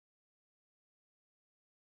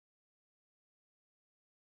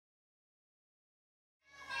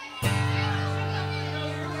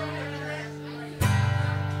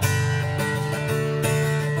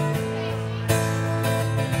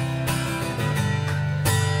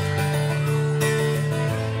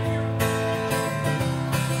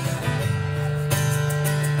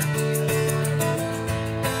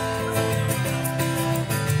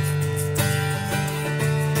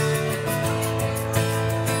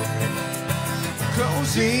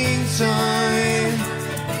Closing time.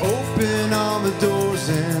 Open all the doors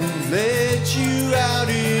and let you out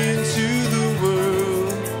into the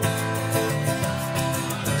world.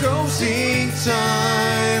 Closing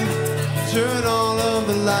time. Turn all of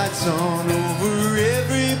the lights on over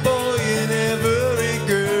every boy and every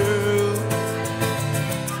girl.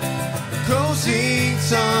 Closing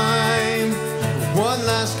time. One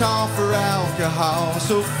last call for alcohol,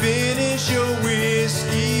 so finish your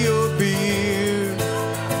whiskey or beer.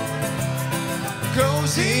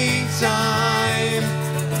 Closing time.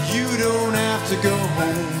 You don't have to go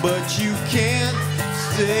home, but you can't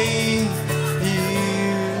stay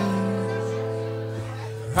here.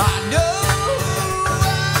 I know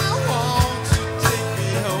I want to take me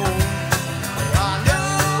home. I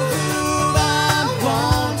know I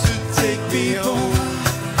want to take me home.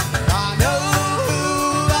 I know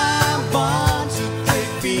I want to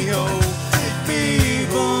take me home. Take me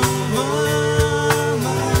home.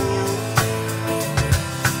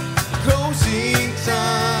 Closing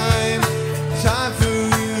time. Time for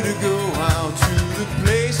you to go out to the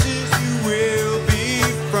places you will be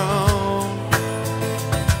from.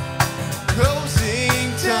 Closing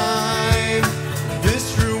time. This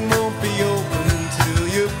room won't be open till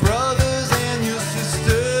your brothers and your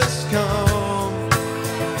sisters come.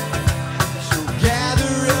 So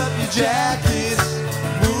gather up your jackets,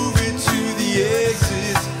 move into the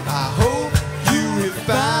exits. I hope you have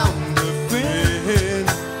found a friend.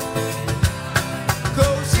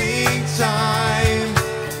 Closing time.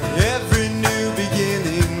 Every new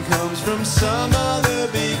beginning comes from some other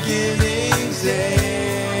beginning's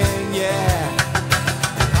end. Yeah.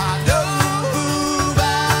 I know I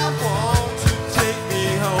want to take me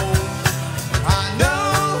home. I know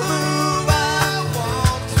I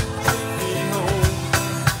want to take me home.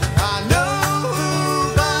 I know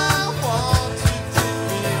I want to take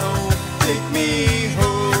me home. Take me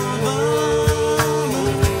home.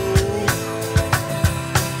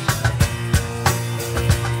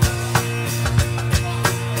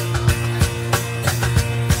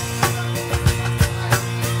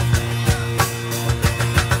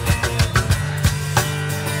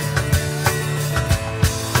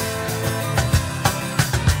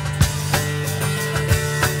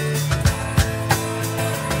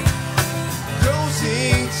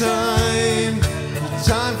 Closing time.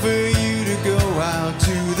 Time for you to go out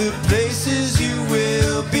to the places you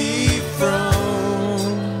will be from.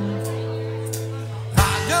 I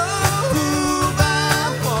know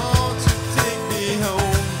I want to take me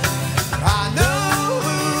home. I know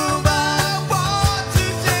I want to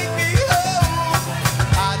take me home.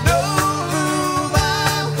 I know I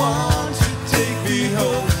want to take me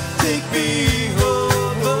home. Take me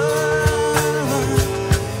home.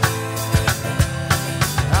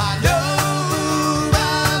 I know I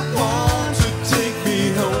want to take me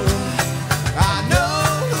home. I know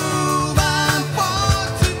I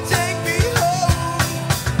want to take me home.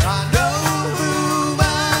 I know I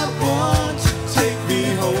want to take me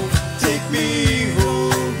home. Take me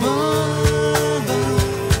home.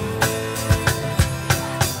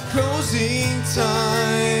 Closing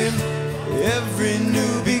time. Every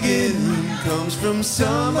new beginning comes from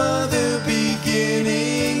some other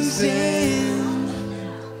beginning's end.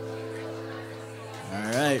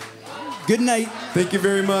 All right. Good night. Thank you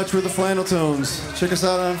very much. We're the Flanneltones. Check us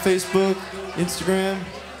out on Facebook, Instagram.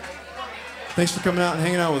 Thanks for coming out and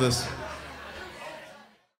hanging out with us.